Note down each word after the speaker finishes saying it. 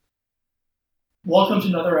Welcome to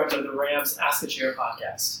another episode of the Rams Ask a Chair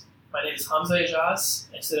podcast. My name is Hamza Ijaz,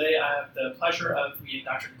 and today I have the pleasure of meeting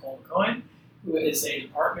Dr. Nicole McCohen, who is a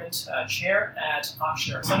department chair at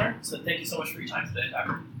Option Art Center. So thank you so much for your time today,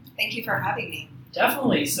 Doctor. Thank you for having me.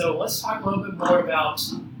 Definitely. So let's talk a little bit more about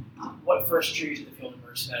what first drew you to the field of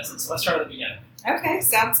emergency medicine. So let's start at the beginning. Okay,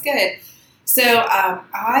 sounds good. So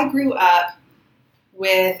I grew up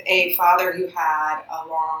with a father who had a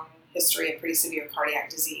long history of pretty severe cardiac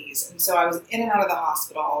disease. And so I was in and out of the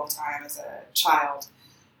hospital all the time as a child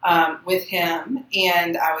with him.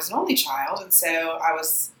 And I was an only child. And so I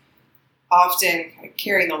was often kind of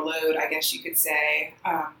carrying the load, I guess you could say,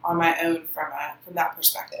 on my own from that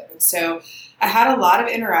perspective. And so I had a lot of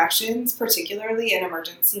interactions, particularly in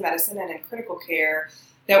emergency medicine and in critical care,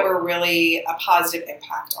 that were really a positive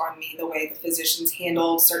impact on me. The way the physicians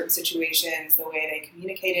handled certain situations, the way they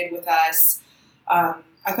communicated with us,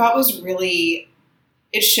 I thought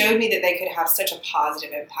it showed me that they could have such a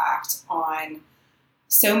positive impact on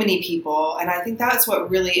so many people. And I think that's what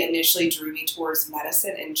really initially drew me towards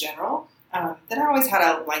medicine in general. Then I always had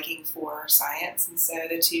a liking for science, and so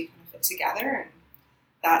the two kind of fit together, and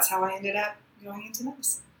that's how I ended up going into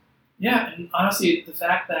medicine. Yeah, and honestly, the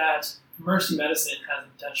fact that emergency medicine has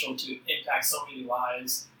the potential to impact so many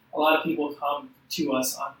lives. A lot of people come to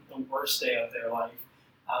us on the worst day of their life,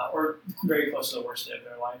 or very close to the worst day of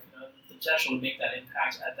their life. The potential to make that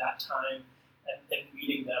impact at that time and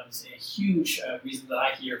meeting them is a huge reason that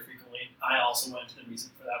I hear frequently. I also went to the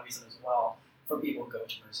reason for that reason as well, for people who go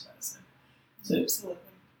to emergency medicine. So, absolutely.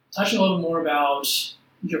 Touching a little more about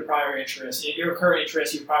your prior interests, your current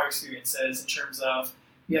interests, your prior experiences in terms of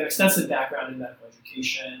you have extensive background in medical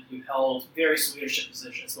education. You've held various leadership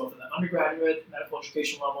positions, both at the undergraduate medical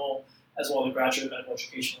education level as well as the graduate medical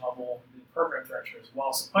education level, the program director as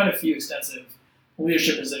well. So quite a few extensive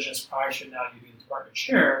leadership positions prior to now you being the department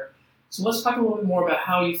chair. So let's talk a little bit more about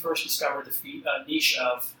how you first discovered the niche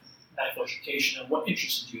of medical education and what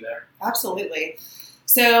interested you there. Absolutely.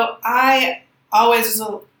 So I always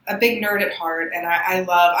was a big nerd at heart, and I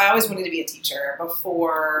always wanted to be a teacher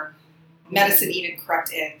before medicine even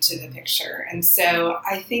crept into the picture. And so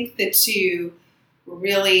I think the two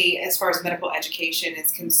really, as far as medical education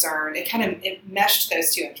is concerned, it meshed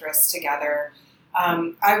those two interests together.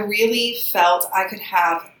 I really felt I could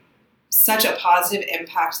have such a positive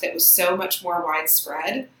impact that was so much more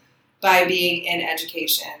widespread by being in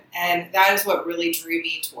education. And that is what really drew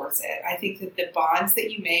me towards it. I think that the bonds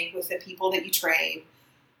that you make with the people that you train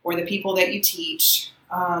or the people that you teach,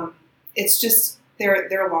 it's just,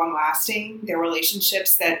 they're long lasting. They're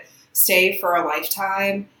relationships that stay for a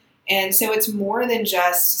lifetime. And so it's more than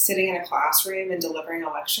just sitting in a classroom and delivering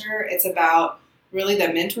a lecture. It's about really the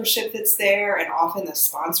mentorship that's there and often the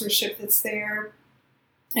sponsorship that's there.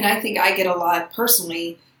 And I think I get a lot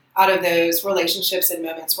personally out of those relationships and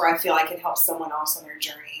moments where I feel I can help someone else on their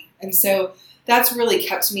journey. And so that's really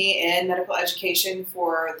kept me in medical education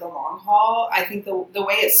for the long haul. I think the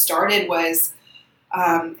way it started was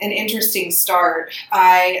an interesting start.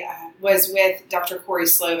 I was with Dr. Corey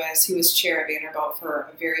Slovis, who was chair at Vanderbilt for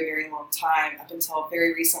a very, very long time, up until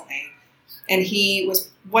very recently. And he was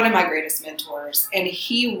one of my greatest mentors. And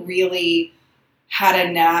he really had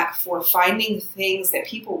a knack for finding things that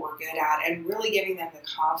people were good at and really giving them the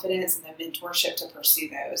confidence and the mentorship to pursue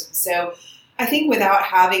those. And so I think without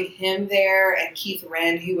having him there and Keith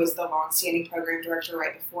Wren, who was the longstanding program director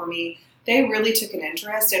right before me, they really took an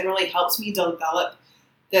interest and really helped me develop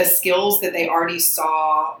the skills that they already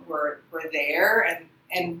saw were there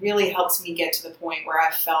and really helped me get to the point where I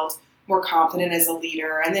felt more confident as a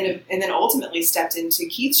leader and then ultimately stepped into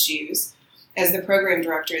Keith's shoes as the program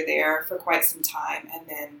director there for quite some time, and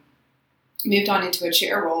then moved on into a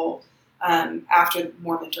chair role after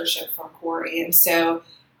more mentorship from Corey. And so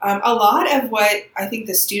a lot of what I think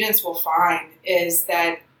the students will find is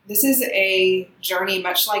that this is a journey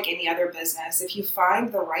much like any other business. If you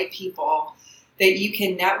find the right people that you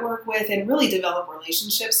can network with and really develop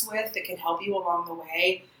relationships with that can help you along the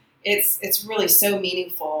way, it's really so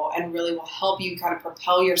meaningful and really will help you kind of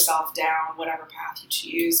propel yourself down whatever path you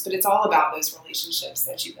choose. But it's all about those relationships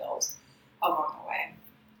that you build along the way.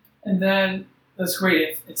 And then that's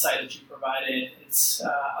great insight that you provided. It's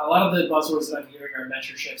a lot of the buzzwords that I'm hearing are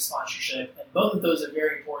mentorship, sponsorship, and both of those are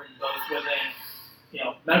very important, both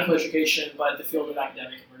within medical education, but the field of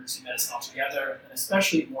academic emergency medicine altogether, and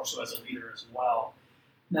especially more so as a leader as well.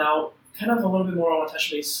 Now, kind of a little bit more, I want to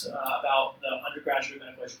touch base about the undergraduate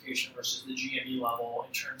medical education versus the GME level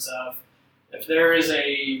in terms of if there is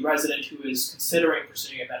a resident who is considering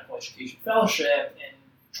pursuing a medical education fellowship and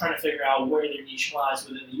trying to figure out where their niche lies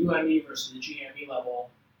within the UME versus the GME level,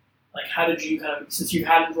 Like, how did you kind of, since you've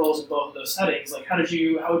had roles in both of those settings, like, what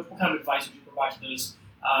kind of advice would you provide to those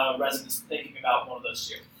residents thinking about one of those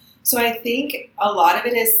two? So I think a lot of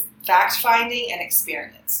it is fact-finding and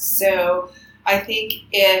experience. So I think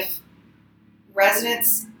if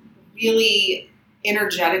residents really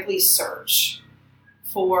energetically search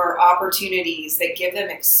for opportunities that give them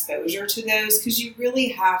exposure to those, because you really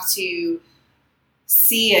have to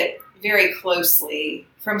see it very closely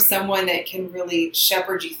from someone that can really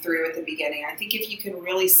shepherd you through at the beginning. I think if you can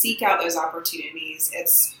really seek out those opportunities,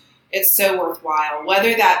 it's so worthwhile,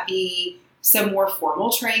 whether that be some more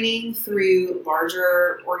formal training through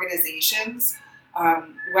larger organizations,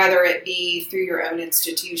 whether it be through your own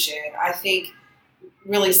institution. I think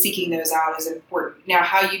really seeking those out is important. Now,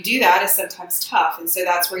 how you do that is sometimes tough, and so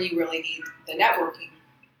that's where you really need the networking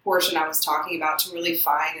portion I was talking about to really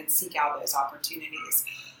find and seek out those opportunities.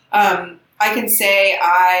 I can say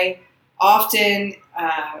I often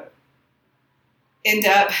end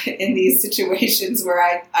up in these situations where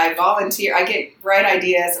I volunteer. I get bright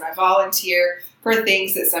ideas and I volunteer for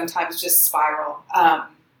things that sometimes just spiral.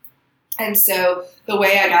 And so the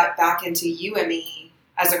way I got back into UME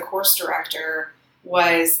as a course director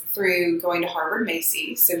was through going to Harvard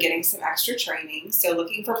Macy, so getting some extra training. So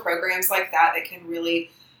looking for programs like that that can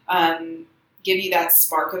really give you that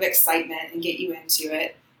spark of excitement and get you into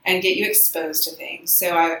it and get you exposed to things.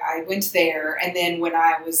 So I went there, and then when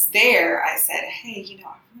I was there, I said, hey,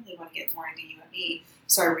 I really want to get more into UME.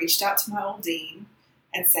 So I reached out to my old dean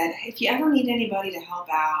and said, hey, if you ever need anybody to help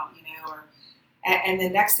out, and the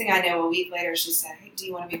next thing I know, a week later, she said, hey, do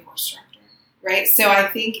you want to be a course director? Right? So I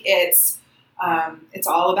think it's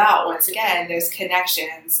all about, once again, those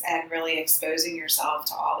connections and really exposing yourself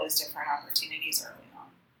to all those different opportunities early on.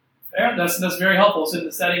 Fair. That's very helpful. So in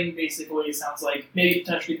the setting, basically, it sounds like maybe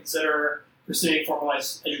potentially consider pursuing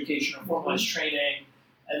formalized education or formalized training,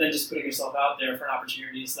 and then just putting yourself out there for an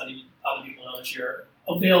opportunity, so letting other people know that you're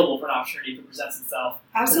available for an opportunity that presents itself.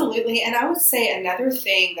 Absolutely. And I would say another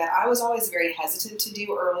thing that I was always very hesitant to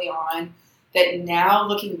do early on, that now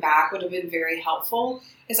looking back would have been very helpful,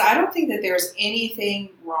 is I don't think that there's anything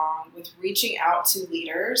wrong with reaching out to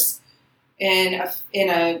leaders in a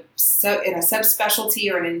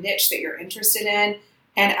subspecialty or in a niche that you're interested in,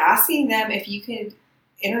 and asking them if you could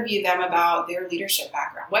interview them about their leadership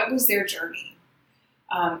background. What was their journey?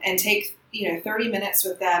 And take 30 minutes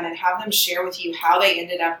with them and have them share with you how they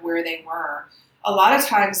ended up where they were. A lot of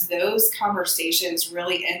times those conversations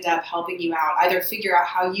really end up helping you out, either figure out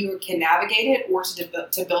how you can navigate it or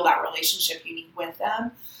to build that relationship you need with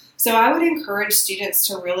them. So I would encourage students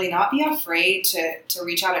to really not be afraid to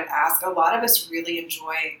reach out and ask. A lot of us really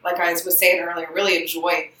enjoy, like I was saying earlier, really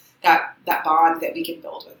enjoy that bond that we can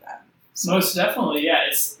build with them. So. Most definitely, yeah.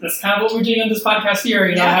 That's kind of what we're doing on this podcast here.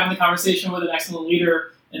 Having the conversation with an excellent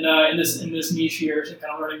leader in this niche here, to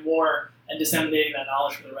kind of learning more and disseminating that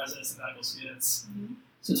knowledge for the residents and medical students. Mm-hmm.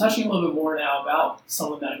 So touching a little bit more now about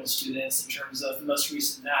some of the medical students in terms of the most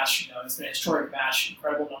recent match. It's been a historic match,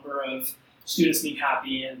 incredible number of students being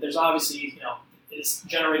happy, and there's obviously, it's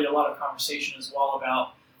generated a lot of conversation as well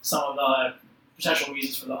about some of the potential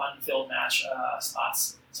reasons for the unfilled match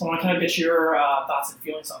spots. So I want to kind of get your thoughts and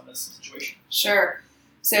feelings on this situation. Sure.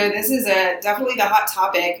 So this is definitely the hot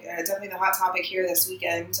topic here this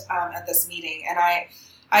weekend at this meeting. And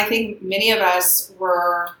I think many of us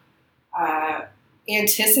were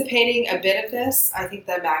anticipating a bit of this. I think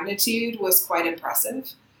the magnitude was quite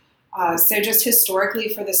impressive. So just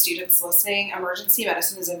historically for the students listening, emergency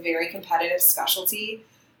medicine is a very competitive specialty.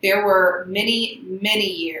 There were many, many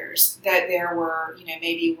years that there were,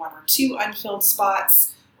 maybe one or two unfilled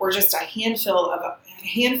spots, or just a handful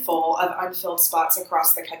of unfilled spots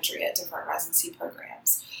across the country at different residency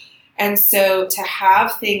programs. And so to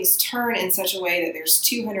have things turn in such a way that there's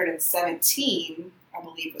 217, I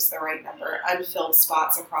believe was the right number, unfilled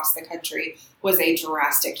spots across the country was a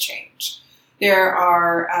drastic change. There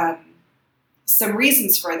are some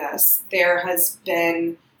reasons for this. There have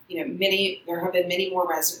been many more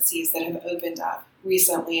residencies that have opened up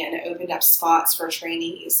recently and opened up spots for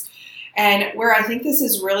trainees. And where I think this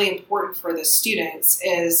is really important for the students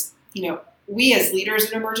is, we as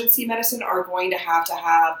leaders in emergency medicine are going to have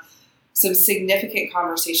some significant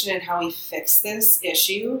conversation in how we fix this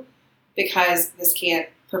issue, because this can't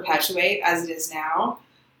perpetuate as it is now.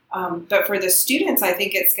 But for the students, I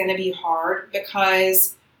think it's going to be hard,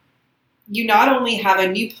 because you not only have a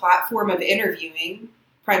new platform of interviewing,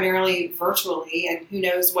 primarily virtually, and who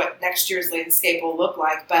knows what next year's landscape will look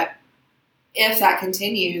like, but if that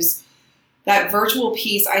continues, that virtual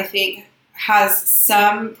piece, I think, has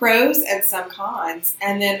some pros and some cons.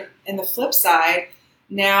 And then in the flip side,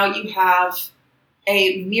 now you have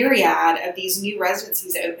a myriad of these new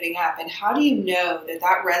residencies opening up. And how do you know that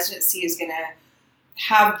that residency is going to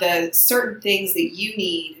have the certain things that you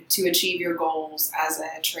need to achieve your goals as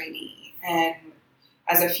a trainee and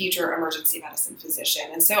as a future emergency medicine physician?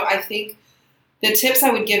 And so I think the tips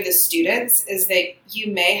I would give the students is that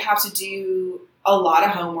you may have to do a lot of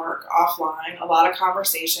homework offline, a lot of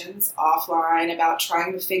conversations offline about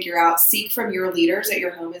trying to figure out, seek from your leaders at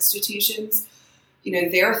your home institutions,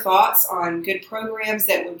 their thoughts on good programs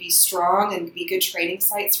that would be strong and be good training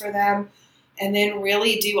sites for them. And then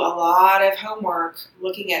really do a lot of homework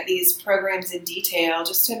looking at these programs in detail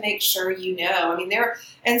just to make sure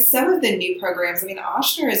and some of the new programs,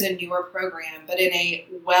 Ochsner is a newer program, but in a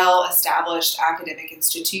well-established academic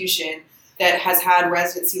institution that has had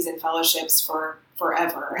residencies and fellowships for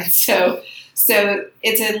forever. And so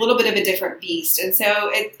it's a little bit of a different beast. And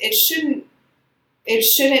so it shouldn't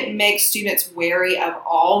make students wary of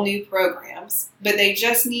all new programs, but they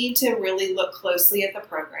just need to really look closely at the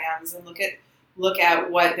programs and look at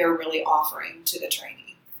what they're really offering to the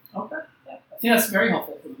trainee. Okay. Yeah. I think that's very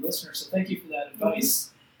helpful for the listeners, so thank you for that advice.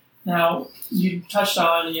 Mm-hmm. Now, you touched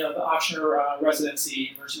on, the Ochsner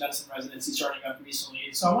residency, emergency medicine residency starting up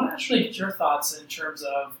recently. So I want to actually get your thoughts in terms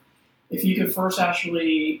of if you could first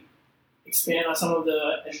actually expand on some of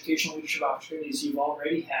the educational leadership opportunities you've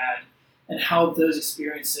already had and how those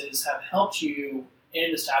experiences have helped you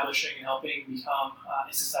in establishing and helping become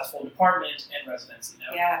a successful department and residency.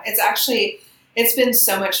 Yeah, it's been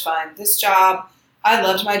so much fun. This job, I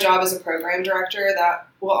loved my job as a program director. That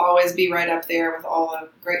will always be right up there with all the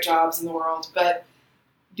great jobs in the world. But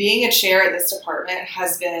being a chair at this department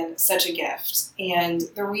has been such a gift. And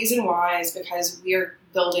the reason why is because we are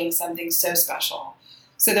building something so special.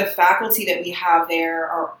 So the faculty that we have there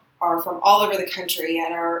are from all over the country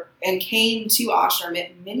and came to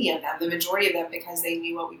Ochsner, many of them, the majority of them, because they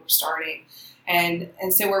knew what we were starting. And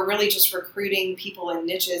so we're really just recruiting people in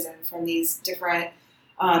niches and from these different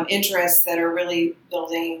interests that are really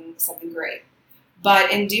building something great.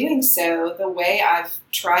 But in doing so, the way I've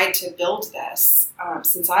tried to build this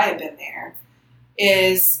since I have been there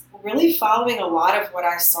is really following a lot of what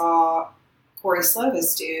I saw Corey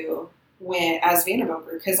Slovis do as Vanderbilt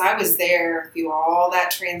Group, because I was there through all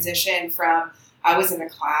that transition from I was in a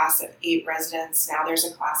class of 8 residents, now there's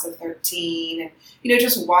a class of 13, and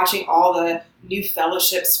just watching all the new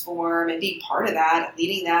fellowships form and being part of that and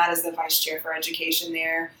leading that as the vice chair for education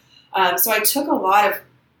there. So I took a lot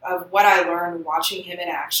of what I learned watching him in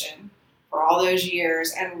action for all those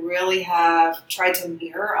years and really have tried to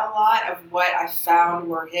mirror a lot of what I found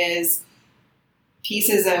were his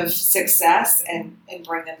pieces of success and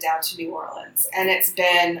bring them down to New Orleans. And it's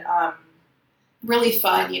been really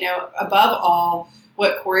fun. Above all,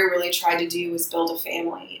 what Corey really tried to do was build a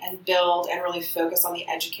family and really focus on the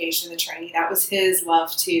education, the training. That was his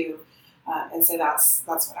love too. And so that's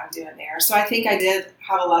what I'm doing there. So I think I did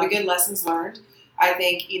have a lot of good lessons learned. I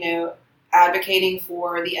think, advocating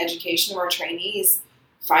for the education of our trainees,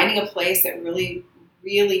 finding a place that really,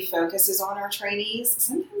 really focuses on our trainees,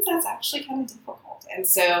 sometimes that's actually kind of difficult. And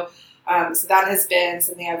so that has been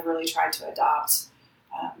something I've really tried to adopt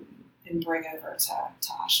and bring over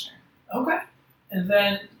to Ochsner. Okay. And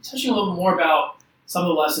then touching a little more about some of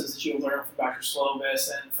the lessons that you learned from Dr.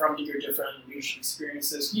 Slovis and from your different leadership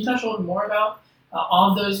experiences, can you touch a little more about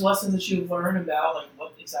on those lessons that you've learned about, like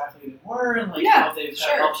what exactly they were and how they've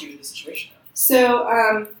kind of helped you in the situation? So,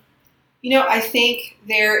 I think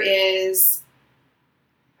there is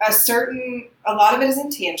a lot of it is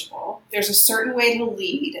intangible. There's a certain way to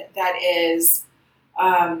lead that is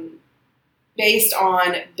based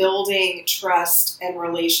on building trust and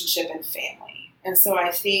relationship and family. And so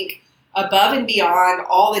I think above and beyond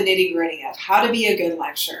all the nitty gritty of how to be a good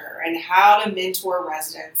lecturer and how to mentor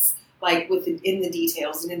residents, in the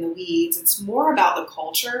details and in the weeds, it's more about the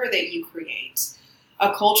culture that you create.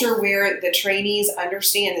 A culture where the trainees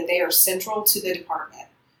understand that they are central to the department.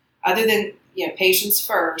 Other than patients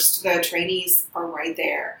first, the trainees are right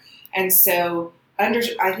there. And so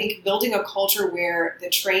I think building a culture where the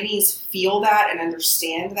trainees feel that and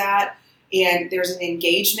understand that, and there's an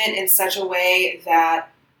engagement in such a way that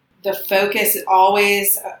the focus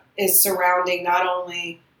always is surrounding not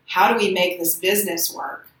only how do we make this business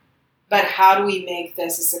work, but how do we make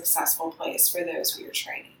this a successful place for those we are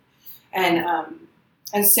training?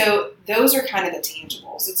 And so those are kind of the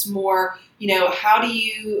tangibles. It's more, how do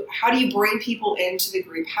you bring people into the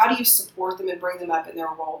group? How do you support them and bring them up in their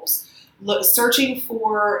roles? Searching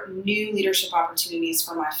for new leadership opportunities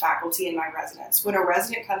for my faculty and my residents. When a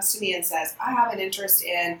resident comes to me and says, I have an interest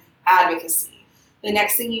in advocacy, the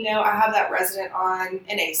next thing you know, I have that resident on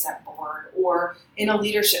an ASEP board or in a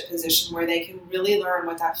leadership position where they can really learn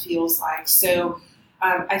what that feels like. So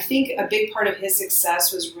I think a big part of his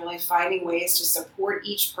success was really finding ways to support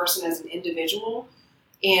each person as an individual.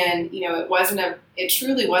 And, it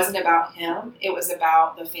truly wasn't about him. It was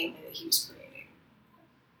about the family that he was creating.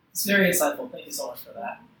 It's very insightful. Thank you so much for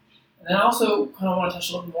that. And then I also kind of want to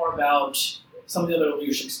touch a little more about some of the other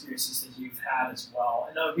leadership experiences that you've had as well.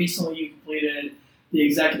 I know recently you completed the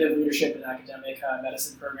Executive Leadership and Academic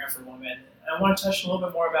Medicine program for women. And I want to touch a little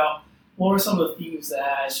bit more about what were some of the themes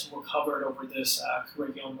that were covered over this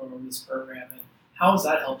curriculum, over this program, and how has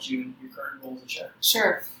that helped you in your current role as a chair?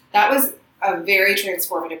 Sure. That was a very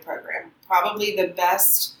transformative program. Probably the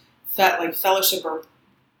best fellowship or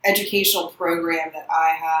educational program that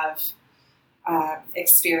I have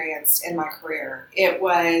experienced in my career. It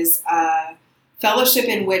was a fellowship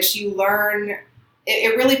in which you learn,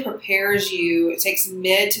 it really prepares you. It takes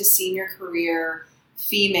mid to senior career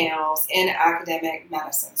females in academic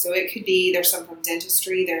medicine. So it could be, there's some from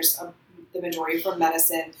dentistry, the majority from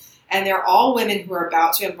medicine, and they're all women who are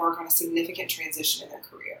about to embark on a significant transition in their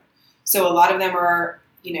career. So a lot of them are,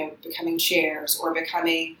 becoming chairs or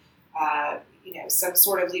becoming, some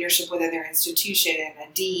sort of leadership within their institution,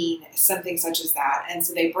 a dean, something such as that. And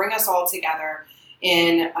so they bring us all together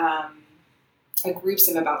in groups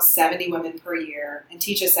of about 70 women per year and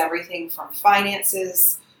teach us everything from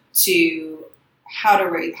finances to how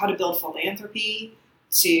to build philanthropy,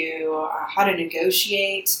 to how to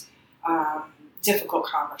negotiate, difficult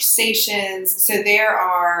conversations. So there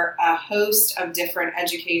are a host of different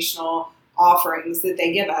educational offerings that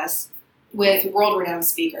they give us with world-renowned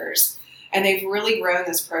speakers. And they've really grown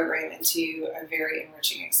this program into a very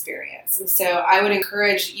enriching experience. And so I would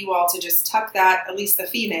encourage you all to just tuck that, at least the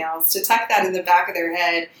females, to tuck that in the back of their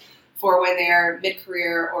head for when they're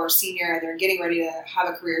mid-career or senior and they're getting ready to have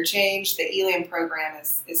a career change. The ELAM program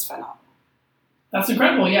is phenomenal. That's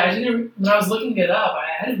incredible. Yeah, when I was looking it up,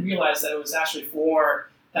 I didn't realize that it was actually for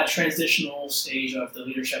that transitional stage of the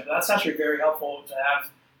leadership. That's actually very helpful to have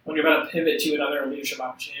when you're about to pivot to another leadership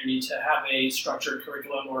opportunity, to have a structured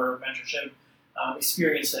curriculum or mentorship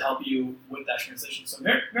experience to help you with that transition. So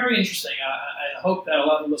very, very interesting. I hope that a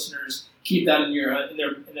lot of the listeners keep that in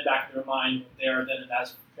the back of their mind there then in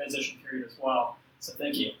that transition period as well. So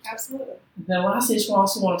thank you. Absolutely. And then lastly, I just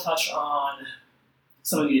also want to touch on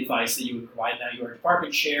some of the advice that you would provide. Now you're a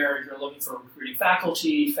department chair, you're looking for recruiting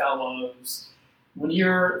faculty, fellows. When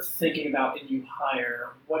you're thinking about a new hire,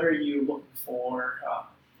 what are you looking for?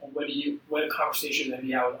 What conversations have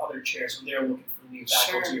you had with other chairs when they're looking for new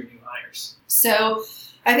faculty or new hires? So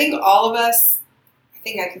I think all of us, I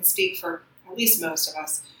think I can speak for at least most of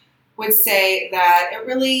us, would say that it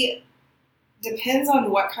really depends on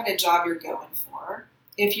what kind of job you're going for.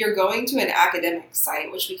 If you're going to an academic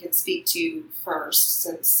site, which we can speak to first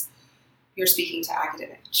since you're speaking to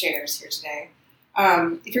academic chairs here today.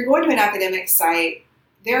 If you're going to an academic site,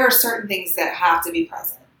 there are certain things that have to be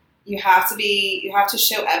present. You have to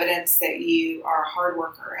show evidence that you are a hard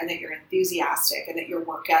worker and that you're enthusiastic and that your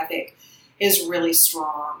work ethic is really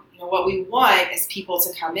strong. What we want is people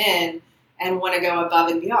to come in and want to go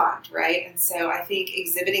above and beyond, right? And so I think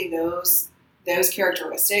exhibiting those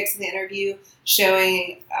characteristics in the interview,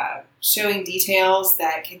 showing details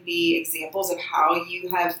that can be examples of how you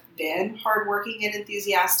have been hardworking and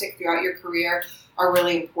enthusiastic throughout your career are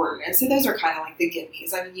really important. And so those are kind of like the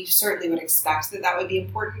gimmies. I mean, you certainly would expect that would be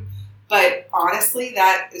important, but honestly,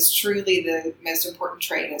 that is truly the most important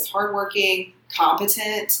trait: is hardworking,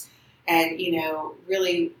 competent, and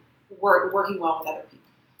really working well with other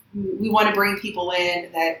people. We want to bring people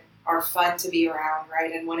in that are fun to be around,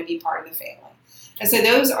 right, and want to be part of the family. And so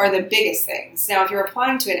those are the biggest things. Now, if you're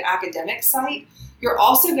applying to an academic site, you're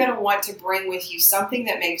also going to want to bring with you something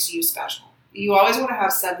that makes you special. You always want to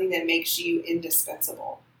have something that makes you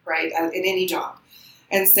indispensable, right, in any job.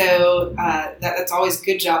 And so that's always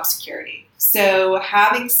good job security. So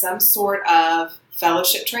having some sort of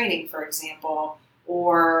fellowship training, for example,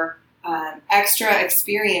 or extra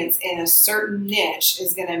experience in a certain niche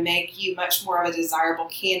is going to make you much more of a desirable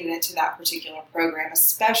candidate to that particular program,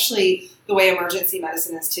 especially the way emergency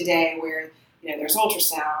medicine is today, where there's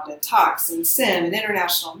ultrasound and tox and sim and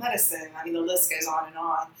international medicine. I mean, the list goes on and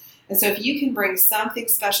on. And so if you can bring something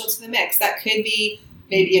special to the mix, that could be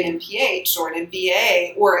maybe an MPH or an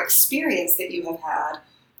MBA or experience that you have had,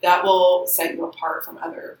 that will set you apart from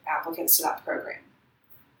other applicants to that program.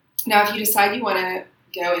 Now, if you decide you want to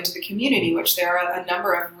go into the community, which there are a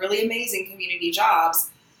number of really amazing community jobs,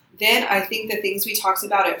 then I think the things we talked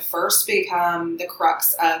about at first become the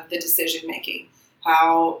crux of the decision making.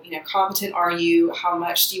 How competent are you? How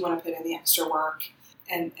much do you want to put in the extra work?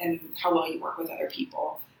 And how well you work with other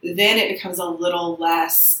people. Then it becomes a little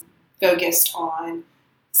less focused on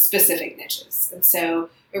specific niches. And so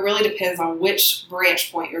it really depends on which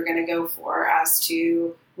branch point you're going to go for as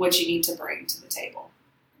to what you need to bring to the table.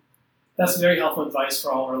 That's very helpful advice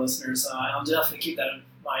for all of our listeners. I'll definitely keep that in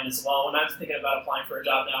mind as well when I'm thinking about applying for a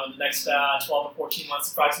job now in the next 12 to 14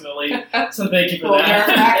 months approximately. So thank you for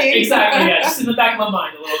that. Exactly, yeah, just in the back of my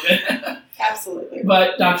mind a little bit. Absolutely.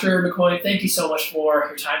 But Dr. McCoy, thank you so much for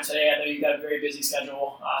your time today. I know you've got a very busy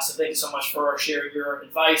schedule, so thank you so much for sharing your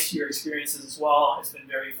advice, your experiences as well. It's been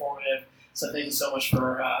very informative. So thank you so much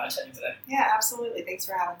for attending today. Yeah, absolutely. Thanks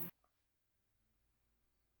for having me.